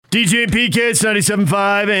DJ and PK, it's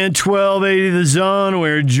 97.5 and 1280 The Zone.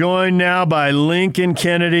 We're joined now by Lincoln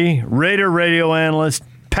Kennedy, Raider radio analyst,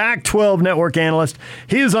 Pac-12 network analyst.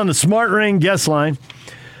 He is on the Smart Rain guest line.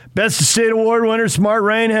 Best of State Award winner, Smart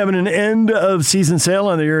Rain, having an end-of-season sale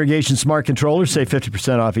on the irrigation smart controller. Save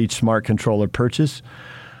 50% off each smart controller purchase.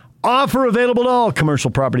 Offer available to all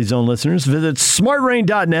Commercial Property Zone listeners. Visit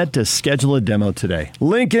smartrain.net to schedule a demo today.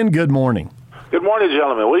 Lincoln, good morning. Good morning,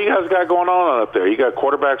 gentlemen. What do you guys got going on up there? You got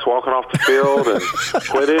quarterbacks walking off the field and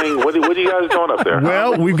quitting. What are you guys doing up there?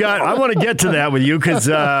 Well, I want to get to that with you because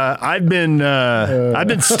I've been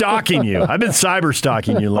stalking you. I've been cyber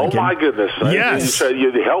stalking you, Lincoln. Oh my goodness! Yes.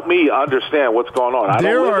 You help me understand what's going on. I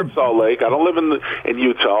don't live in Salt Lake. I don't live in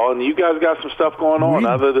Utah, and you guys got some stuff going on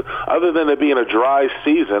other than it being a dry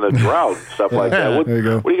season, a drought, stuff like that. What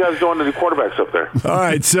are you guys doing to the quarterbacks up there? All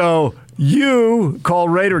right, so. You call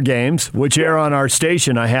Raider games, which air on our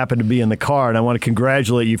station. I happen to be in the car, and I want to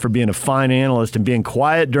congratulate you for being a fine analyst and being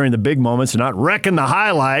quiet during the big moments and not wrecking the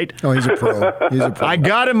highlight. Oh, he's a pro. I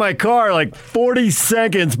got in my car like 40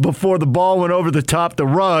 seconds before the ball went over the top the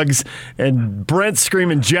rugs, and Brent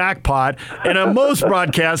screaming jackpot. And on most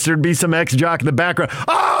broadcasts, there'd be some ex-jock in the background.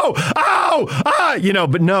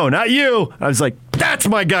 But no, not you. I was like, that's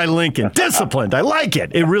my guy Lincoln. Disciplined. I like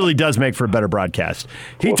it. It really does make for a better broadcast.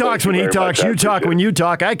 He talks when he talks, you talk when you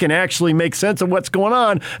talk. I can actually make sense of what's going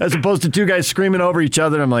on as opposed to two guys screaming over each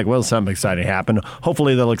other. I'm like, well, something exciting happened.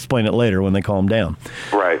 Hopefully they'll explain it later when they calm down.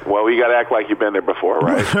 Right. Well, you got to act like you've been there before,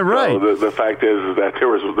 right? Right. So the fact is that there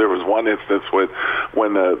was one instance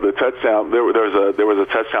when the touchdown there was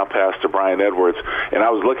a touchdown pass to Brian Edwards, and I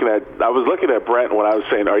was looking at Brent when I was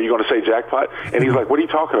saying, "Are you going to say jackpot?" And he's like, "What are you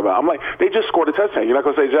talking about?" I'm like, "They just scored a touchdown. You're not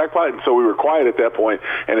going to say jackpot?" And so we were quiet at that point,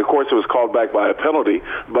 and of course it was called back by a penalty.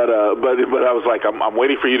 But I was like, I'm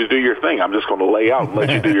waiting for you to do your thing. I'm just going to lay out and let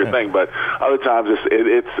you do your thing. But other times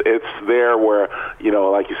it's there where,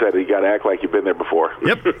 like you said, you got to act like you've been there before.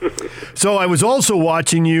 Yep. So I was also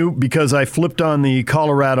watching you because I flipped on the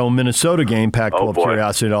Colorado-Minnesota game, Pac-12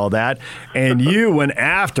 curiosity and all that, and you went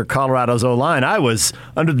after Colorado's O-line. I was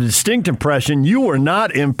under the distinct impression you were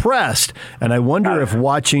not impressed, and I wonder if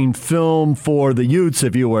watching film for the Utes,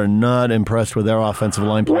 if you were not impressed with their offensive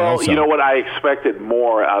line play. Well, also. you know what? I expected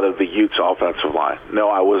more out of the Utes offensive line. No,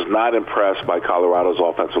 I was not impressed by Colorado's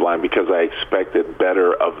offensive line because I expected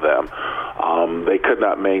better of them. They could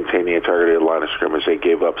not maintain the integrity of the line of scrimmage. They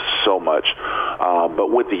gave up so much.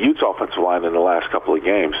 But with the Utes offensive line in the last couple of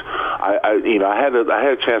games, I had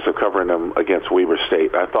a chance of covering them against Weber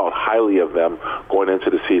State. I thought highly of them going into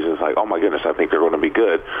the season. It's like, oh my goodness, I think they're going to be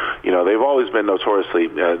good. They've always been notoriously,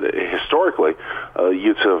 historically,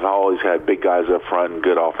 Utes have always had big guys up front and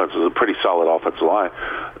good offenses, a pretty solid offensive line.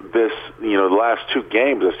 The last two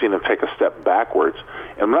games, I've seen them take a step backwards,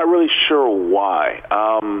 and I'm not really sure why.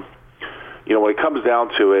 When it comes down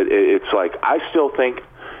to it, it's like I still think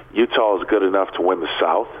Utah is good enough to win the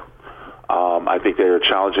South. I think they are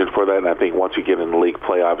challenging for that, and I think once you get in the league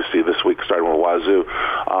play, obviously this week starting with Wazoo,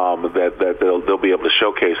 that they'll be able to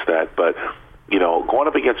showcase that. But going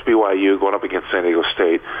up against BYU, going up against San Diego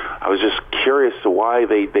State, I was just curious to why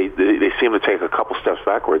they seem to take a couple steps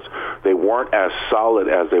backwards. They weren't as solid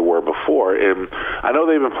as they were before, and I know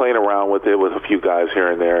they've been playing around with it with a few guys here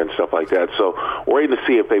and there and stuff like that. So we're waiting to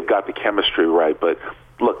see if they've got the chemistry right. But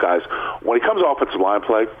look, guys, when it comes to offensive line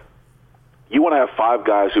play, you want to have five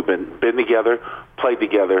guys who've been together, played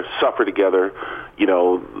together, suffered together,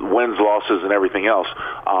 wins, losses, and everything else,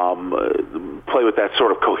 play with that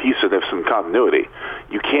sort of cohesiveness and continuity.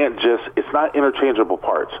 You can't it's not interchangeable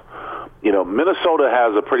parts. Minnesota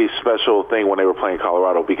has a pretty special thing when they were playing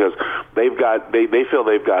Colorado because they feel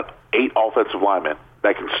they've got 8 offensive linemen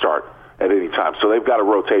that can start at any time. So they've got a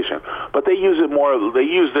rotation. But they use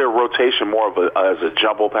their rotation more as a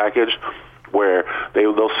jumbo package, where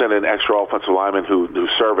they'll send in extra offensive linemen who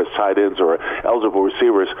serve as tight ends or eligible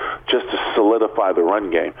receivers just to solidify the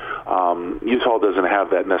run game. Utah doesn't have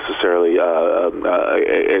that necessarily a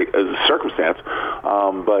circumstance,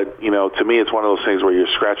 but to me it's one of those things where you're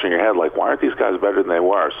scratching your head like, why aren't these guys better than they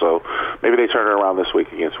were? So maybe they turn it around this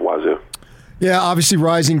week against Wazoo. Yeah, obviously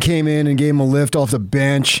Rising came in and gave him a lift off the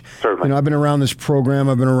bench. Certainly. I've been around this program.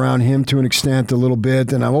 I've been around him to an extent a little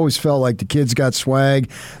bit, and I've always felt like the kid's got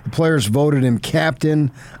swag. The players voted him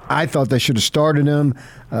captain. I thought they should have started him.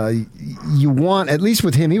 You want, at least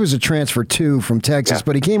with him, he was a transfer too from Texas,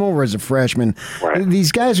 but he came over as a freshman. Right.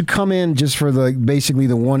 These guys who come in just for basically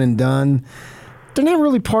the one and done, they're not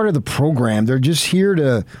really part of the program. They're just here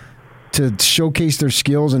to to showcase their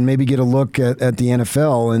skills and maybe get a look at the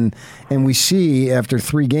NFL. And we see after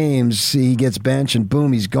 3 games, he gets benched and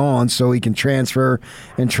boom, he's gone, so he can transfer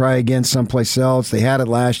and try again someplace else. They had it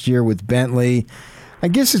last year with Bentley. I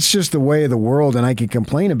guess it's just the way of the world, and I can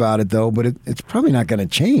complain about it, though, but it's probably not going to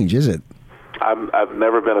change, is it? I've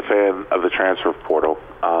never been a fan of the transfer portal.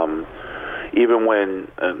 Even when,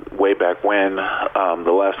 way back when,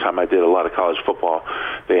 the last time I did a lot of college football,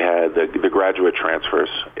 they had the graduate transfers.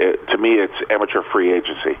 To me, it's amateur free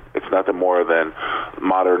agency. It's nothing more than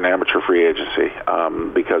modern amateur free agency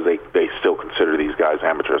because they still consider these guys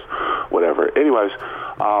amateurs, whatever. Anyways,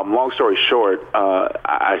 long story short,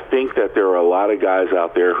 I think that there are a lot of guys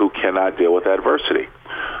out there who cannot deal with adversity.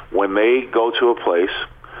 When they go to a place,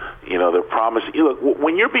 they're promised. Look,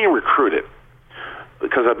 when you're being recruited,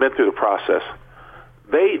 because I've been through the process,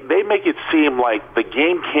 they make it seem like the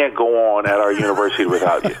game can't go on at our university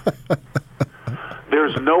without you.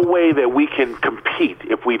 There's no way that we can compete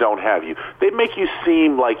if we don't have you. They make you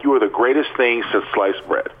seem like you are the greatest thing since sliced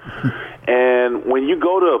bread. And when you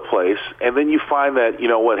go to a place and then you find that,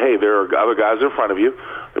 hey, there are other guys in front of you,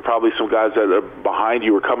 there are probably some guys that are behind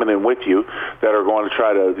you or coming in with you that are going to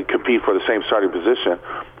try to compete for the same starting position.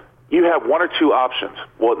 You have 1 or 2 options.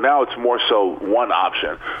 Well, now it's more so one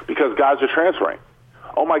option because guys are transferring.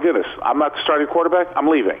 Oh my goodness, I'm not the starting quarterback. I'm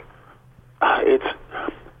leaving. It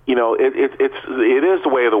is the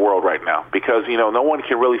way of the world right now because no one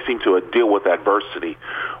can really seem to deal with adversity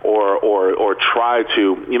or try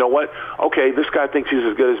to okay, this guy thinks he's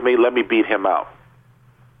as good as me. Let me beat him out.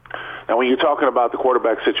 Now, when you're talking about the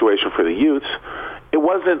quarterback situation for the Utes, it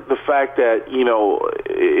wasn't the fact that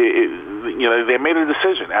they made a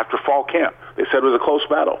decision after fall camp. They said it was a close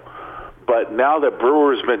battle, but now that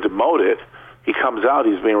Brewer's been demoted, he comes out,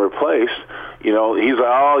 he's being replaced. He's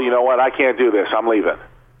like, oh, you know what? I can't do this. I'm leaving.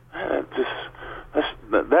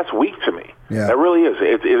 That's weak to me. Yeah. That really is.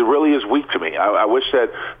 It really is weak to me. I wish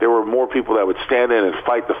that there were more people that would stand in and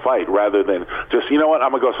fight the fight rather than just, I'm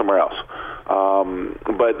going to go somewhere else.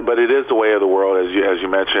 But it is the way of the world, as you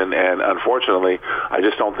mentioned, and unfortunately, I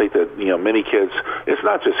just don't think that many kids. It's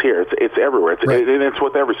not just here; it's everywhere. It's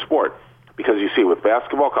with every sport. Because you see with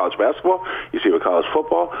basketball, college basketball, you see with college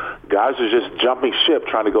football, guys are just jumping ship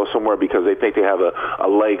trying to go somewhere because they think they have a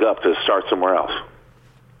leg up to start somewhere else.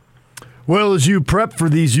 Well, as you prep for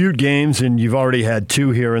these Ute games, and you've already had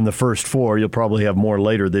 2 here in the first 4, you'll probably have more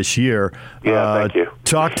later this year. Yeah, thank you.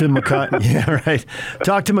 Talk to Mekhi. Yeah, right.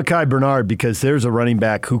 Talk to Mekhi Bernard because there's a running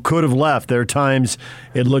back who could have left. There are times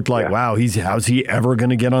it looked like, wow, how's he ever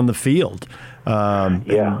going to get on the field? And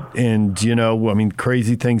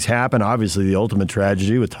crazy things happen. Obviously, the ultimate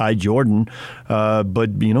tragedy with Ty Jordan.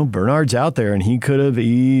 But Bernard's out there, and he could have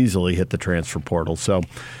easily hit the transfer portal. So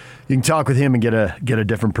you can talk with him and get a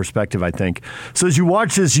different perspective, I think. So as you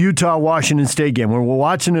watch this Utah-Washington State game, we're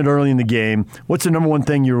watching it early in the game, what's the number one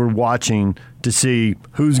thing you were watching to see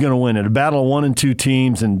who's going to win it? A battle of 1 and 2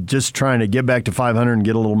 teams and just trying to get back to 500 and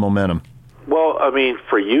get a little momentum. Well,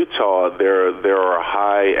 for Utah, there are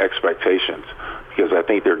high expectations because I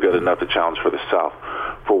think they're good enough to challenge for the South.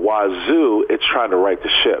 For Wazoo, it's trying to right the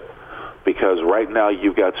ship because right now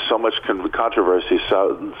you've got so much controversy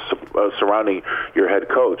surrounding your head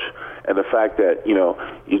coach and the fact that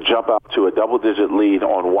you jump out to a double-digit lead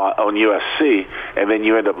on USC and then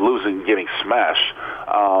you end up losing, getting smashed,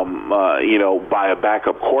 by a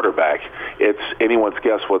backup quarterback. It's anyone's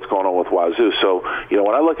guess what's going on with Wazoo. So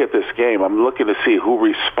when I look at this game, I'm looking to see who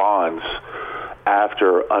responds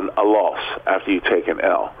after a loss, after you take an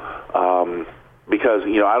L. Because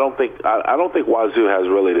I don't think Wazoo has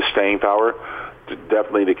really the staying power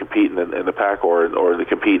definitely to compete in the Pac or to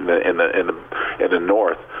compete in the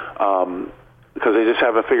North. Because they just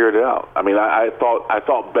haven't figured it out. I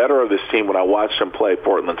thought better of this team when I watched them play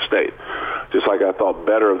Portland State, just like I thought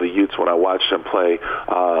better of the Utes when I watched them play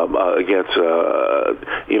against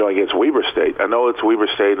Weber State. I know it's Weber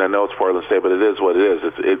State and I know it's Portland State, but it is what it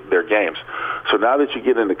is. They're games. So now that you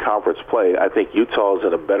get into conference play, I think Utah is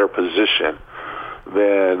in a better position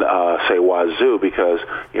than say Wazoo because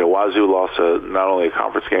Wazoo lost not only a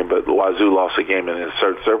conference game, but Wazoo lost a game in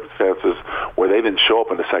certain circumstances where they didn't show up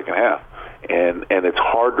in the second half. And it's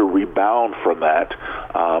hard to rebound from that,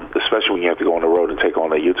 especially when you have to go on the road and take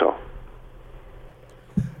on Utah.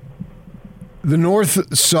 The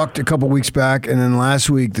North sucked a couple weeks back, and then last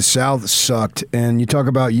week the South sucked. And you talk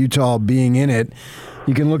about Utah being in it.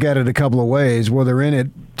 You can look at it a couple of ways. Well, they're in it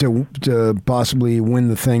to possibly win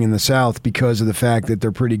the thing in the South because of the fact that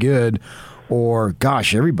they're pretty good. Or,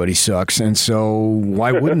 gosh, everybody sucks, and so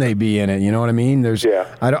why wouldn't they be in it? You know what I mean?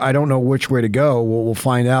 I don't know which way to go. We'll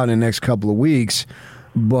find out in the next couple of weeks.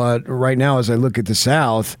 But right now, as I look at the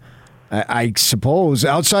South, I suppose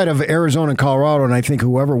outside of Arizona and Colorado, and I think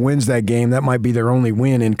whoever wins that game, that might be their only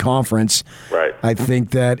win in conference. Right. I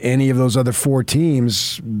think that any of those other 4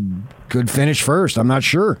 teams could finish first. I'm not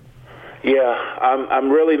sure. Yeah, I'm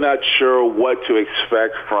really not sure what to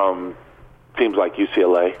expect from teams like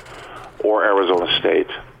UCLA or Arizona State.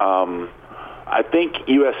 I think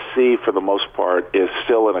USC, for the most part, is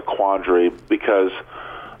still in a quandary because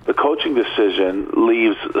the coaching decision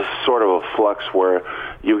leaves sort of a flux where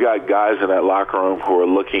you've got guys in that locker room who are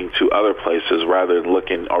looking to other places rather than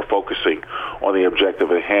looking or focusing on the objective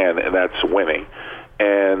at hand, and that's winning.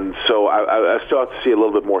 And so I still have to see a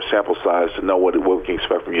little bit more sample size to know what we can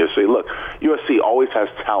expect from USC. Look, USC always has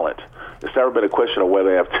talent. It's never been a question of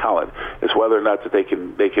whether they have talent. It's whether or not that they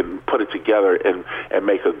can put it together and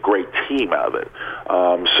make a great team out of it.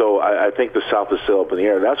 So I think the South is still up in the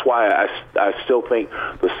air. That's why I still think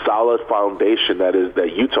the solid foundation that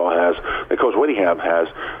Utah has, that Coach Whittingham has,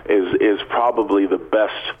 is probably the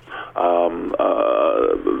best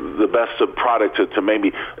product to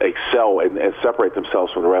maybe excel and separate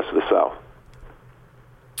themselves from the rest of the South.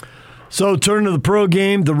 So, turn to the pro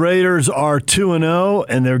game. The Raiders are 2-0,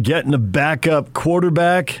 and they're getting a backup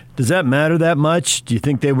quarterback. Does that matter that much? Do you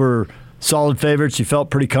think they were solid favorites? You felt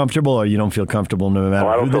pretty comfortable, or you don't feel comfortable no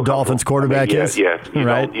matter who the Dolphins quarterback is? Yes. You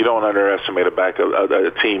don't underestimate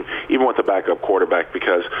a team, even with a backup quarterback,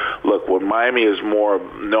 because, look, what Miami is more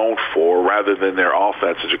known for, rather than their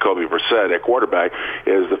offense, Jacoby Brissett, their quarterback,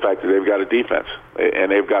 is the fact that they've got a defense.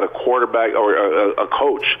 And they've got a quarterback or a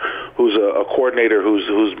coach who's a coordinator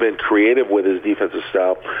who's been creative with his defensive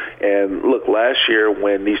style. And, look, last year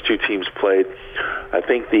when these two teams played, I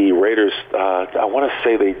think the Raiders, I want to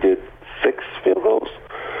say they did 6 field goals.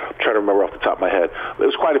 I'm trying to remember off the top of my head. It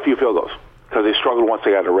was quite a few field goals because they struggled once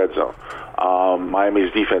they got in the red zone.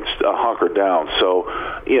 Miami's defense hunkered down. So,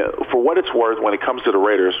 for what it's worth, when it comes to the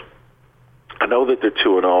Raiders, I know that they're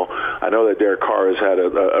 2-0. I know that Derek Carr has had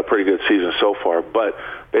a pretty good season so far, but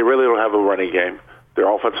they really don't have a running game. Their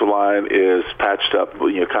offensive line is patched up,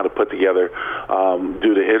 kind of put together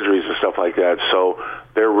due to injuries and stuff like that. So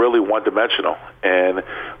they're really one-dimensional. And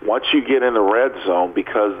once you get in the red zone,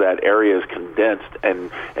 because that area is condensed and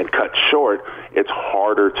cut short, it's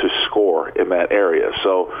harder to score in that area.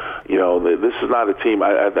 So, this is not a team.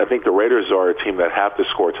 I think the Raiders are a team that have to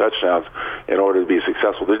score touchdowns in order to be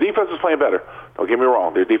successful. Their defense is playing better. Don't get me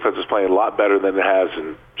wrong. Their defense is playing a lot better than it has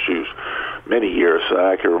in, many years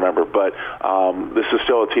I can remember. But this is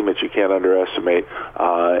still a team that you can't underestimate.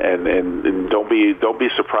 And don't be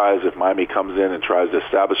surprised if Miami comes in and tries to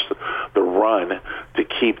establish the run to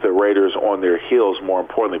keep the Raiders on their heels. More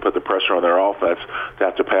importantly, put the pressure on their offense to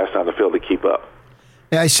have to pass down the field to keep up.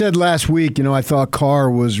 Yeah, I said last week, I thought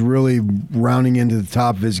Carr was really rounding into the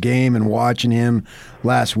top of his game, and watching him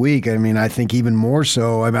last week, I think even more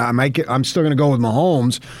so. I'm still going to go with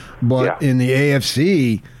Mahomes, but in the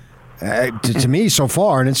AFC, to me so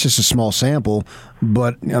far, and it's just a small sample,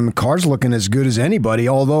 but Carr's looking as good as anybody,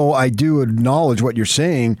 although I do acknowledge what you're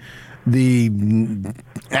saying. The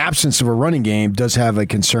absence of a running game does have a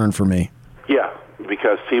concern for me. Yeah,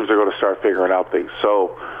 because teams are going to start figuring out things.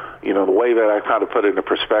 So, the way that I kind of put it into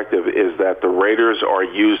perspective is that the Raiders are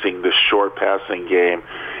using the short passing game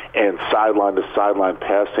and sideline-to-sideline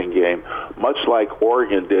passing game, much like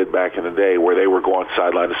Oregon did back in the day where they were going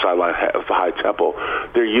sideline-to-sideline at a high tempo.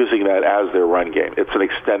 They're using that as their run game. It's an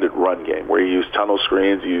extended run game where you use tunnel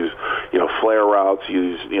screens, you use flare routes,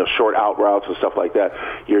 you use short out routes and stuff like that.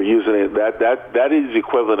 You're using it. That is the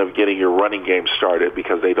equivalent of getting your running game started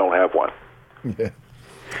because they don't have one. Yeah.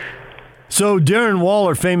 So Darren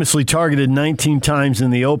Waller famously targeted 19 times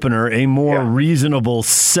in the opener, a more reasonable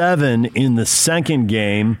 7 in the second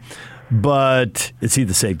game. But is he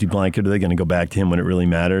the safety blanket? Are they going to go back to him when it really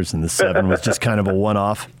matters? And the 7 was just kind of a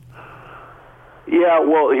one-off? Yeah,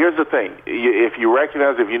 well, here's the thing. If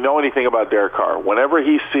you know anything about Derek Carr, whenever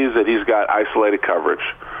he sees that he's got isolated coverage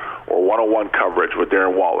or one-on-one coverage with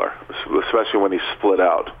Darren Waller, especially when he's split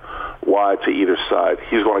out wide to either side,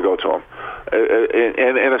 he's going to go to him.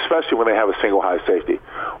 And especially when they have a single high safety.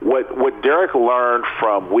 What Derek learned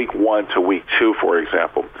from week 1 to week 2, for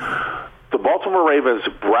example, the Baltimore Ravens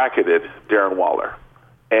bracketed Darren Waller.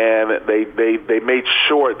 And they made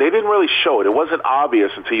sure, they didn't really show it. It wasn't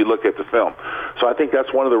obvious until you look at the film. So I think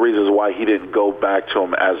that's one of the reasons why he didn't go back to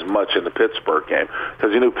him as much in the Pittsburgh game,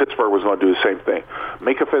 because he knew Pittsburgh was going to do the same thing.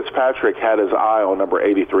 Minkah Fitzpatrick had his eye on number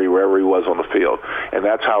 83 wherever he was on the field, and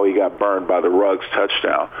that's how he got burned by the Ruggs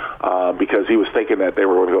touchdown, because he was thinking that they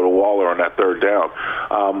were going to go to Waller on that third down.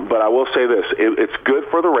 But I will say this, it's good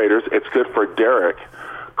for the Raiders. It's good for Derek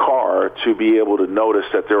Carr to be able to notice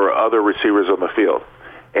that there are other receivers on the field.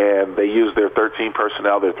 and they used their 13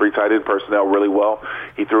 personnel, their 3 tight end personnel really well.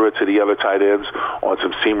 He threw it to the other tight ends on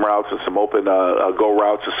some seam routes and some open go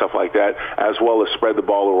routes and stuff like that, as well as spread the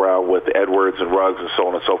ball around with Edwards and Ruggs and so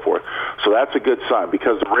on and so forth. So that's a good sign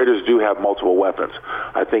because the Raiders do have multiple weapons.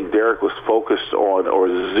 I think Derek was focused on or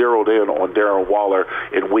zeroed in on Darren Waller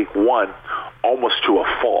in week 1 almost to a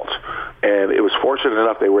fault. And it was fortunate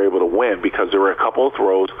enough they were able to win because there were a couple of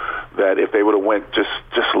throws that if they would have went just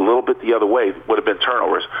a little bit the other way would have been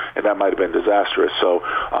turnovers, and that might have been disastrous. So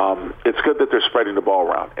it's good that they're spreading the ball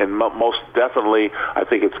around. And most definitely I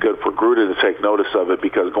think it's good for Gruden to take notice of it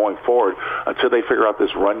because going forward, until they figure out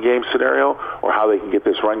this run game scenario or how they can get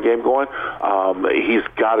this run game going, he's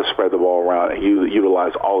got to spread the ball around and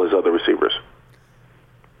utilize all his other receivers.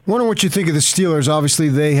 Wonder what you think of the Steelers. Obviously,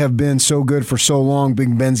 they have been so good for so long.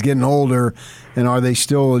 Big Ben's getting older, and are they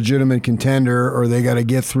still a legitimate contender, or they got to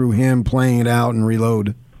get through him playing it out and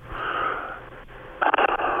reload?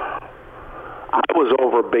 I was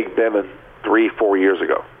over Big Ben 3-4 years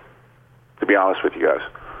ago, to be honest with you guys.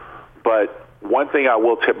 But one thing I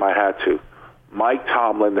will tip my hat to, Mike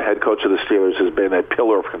Tomlin, the head coach of the Steelers, has been a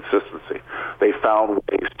pillar of consistency. They found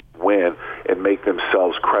ways to win and make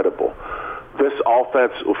themselves credible. This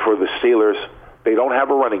offense for the Steelers, they don't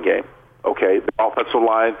have a running game. Okay, the offensive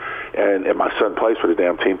line, and my son plays for the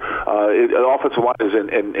damn team. The offensive line is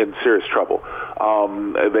in serious trouble.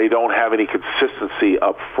 They don't have any consistency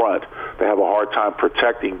up front. They have a hard time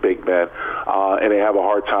protecting Big Ben, and they have a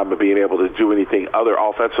hard time of being able to do anything other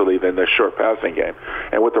offensively than their short passing game.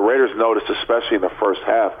 And what the Raiders noticed, especially in the first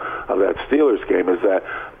half of that Steelers game, is that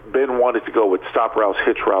Ben wanted to go with stop routes,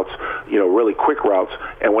 hitch routes, really quick routes,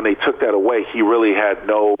 and when they took that away, he really had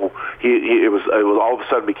it was all of a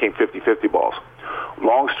sudden became 50-50 balls.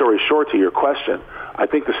 Long story short, to your question, I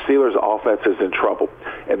think the Steelers' offense is in trouble,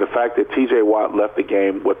 and the fact that T.J. Watt left the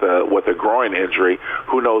game with a groin injury,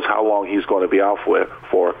 who knows how long he's going to be out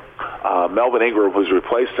for. Melvin Ingram, who's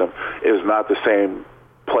replaced him, is not the same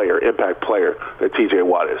impact player that T.J.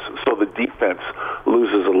 Watt is. So the defense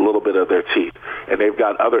loses a little bit of their teeth. And they've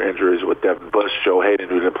got other injuries with Devin Bush, Joe Hayden,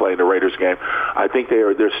 who didn't play in the Raiders game. I think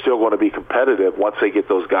they're still going to be competitive once they get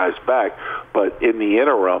those guys back. But in the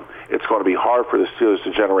interim, it's going to be hard for the Steelers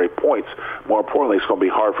to generate points. More importantly, it's going to be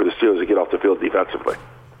hard for the Steelers to get off the field defensively.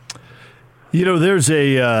 There's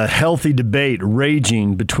a healthy debate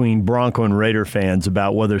raging between Bronco and Raider fans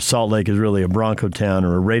about whether Salt Lake is really a Bronco town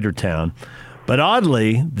or a Raider town. But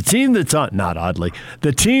oddly, the team that's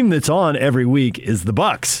on every week is the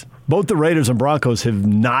Bucs. Both the Raiders and Broncos have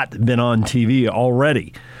not been on TV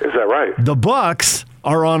already. Is that right? The Bucs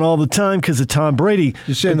are on all the time because of Tom Brady.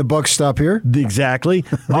 You're saying the Bucs stop here? Exactly.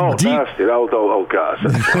 Nasty. Oh, gosh.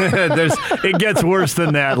 It gets worse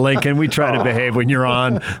than that, Lincoln. We try to behave when you're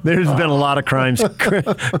on. There's been a lot of crimes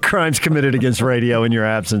committed against radio in your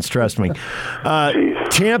absence, trust me.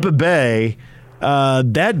 Tampa Bay...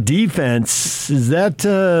 that defense, is that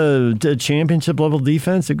a championship-level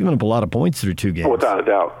defense? They've given up a lot of points through 2 games. Oh, without a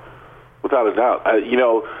doubt.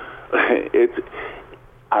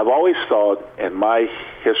 I've always thought, in my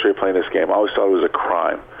history of playing this game, I always thought it was a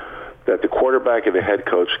crime that the quarterback and the head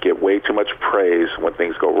coach get way too much praise when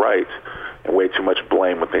things go right and way too much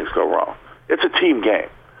blame when things go wrong. It's a team game.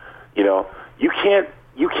 You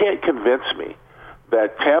can't convince me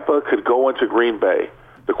that Tampa could go into Green Bay,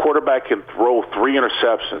 the quarterback can throw 3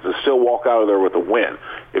 interceptions and still walk out of there with a win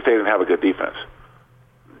if they didn't have a good defense.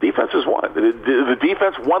 Defense is won. The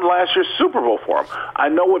defense won last year's Super Bowl for him. I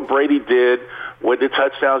know what Brady did with the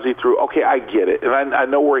touchdowns he threw. Okay, I get it, and I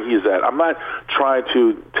know where he's at. I'm not trying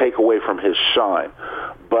to take away from his shine.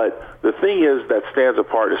 But the thing is that stands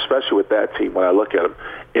apart, especially with that team when I look at them,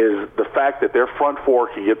 is the fact that their front four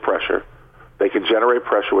can get pressure. They can generate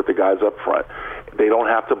pressure with the guys up front. They don't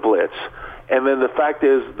have to blitz. And then the fact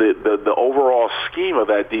is the overall scheme of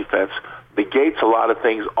that defense negates a lot of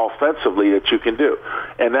things offensively that you can do.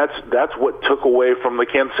 And that's what took away from the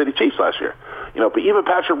Kansas City Chiefs last year. But even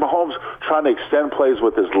Patrick Mahomes trying to extend plays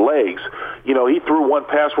with his legs, he threw one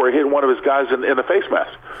pass where he hit one of his guys in the face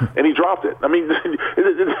mask, and he dropped it. I mean,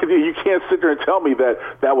 you can't sit there and tell me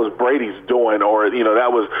that was Brady's doing or,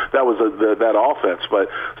 that was that offense. But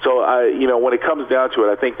so, when it comes down to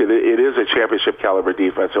it, I think that it is a championship caliber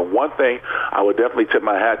defense. And one thing I would definitely tip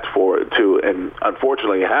my hat to, and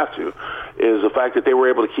unfortunately you have to, is the fact that they were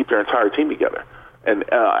able to keep their entire team together. And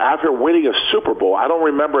after winning a Super Bowl, I don't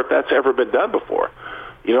remember if that's ever been done before.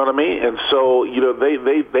 You know what I mean? And so,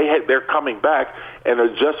 they're coming back, and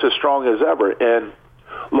they're just as strong as ever. And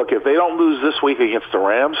look, if they don't lose this week against the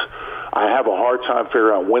Rams, I have a hard time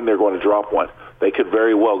figuring out when they're going to drop one. They could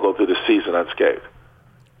very well go through the season unscathed.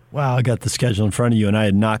 Wow, I got the schedule in front of you, and I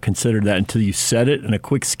had not considered that until you said it in a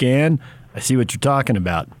quick scan. I see what you're talking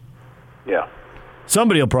about. Yeah.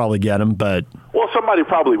 Somebody will probably get him, but... Well, somebody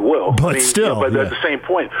probably will. But still, but at the same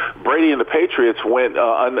point, Brady and the Patriots went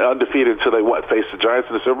undefeated until they, faced the Giants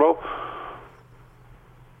in the Super Bowl?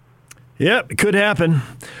 Yep, it could happen.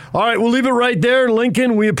 All right, we'll leave it right there.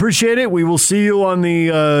 Lincoln, we appreciate it. We will see you on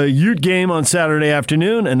the Ute game on Saturday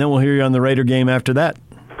afternoon, and then we'll hear you on the Raider game after that.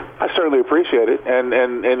 I certainly appreciate it. And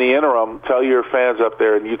in the interim, tell your fans up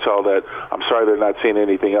there in Utah that I'm sorry they're not seeing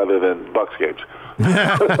anything other than Bucs games.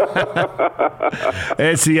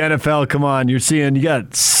 It's the NFL. Come on, you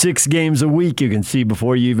got 6 games a week you can see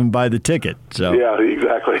before you even buy the ticket. So yeah,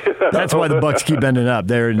 exactly. That's why the Bucs keep ending up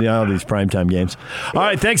there in all these primetime games. All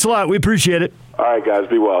right, thanks a lot. We appreciate it. All right, guys,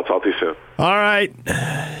 be well. Talk to you soon. All right,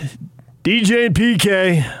 DJ and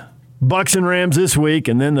PK, Bucs and Rams this week,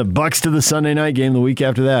 and then the Bucs to the Sunday night game the week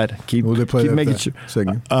after that. Will they play keep making sure.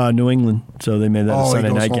 New England, so they made that a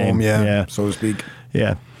Sunday night home, game. Yeah, so to speak.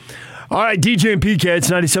 Yeah. All right, DJ and PK, it's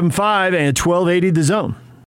 97.5 and 1280 The Zone.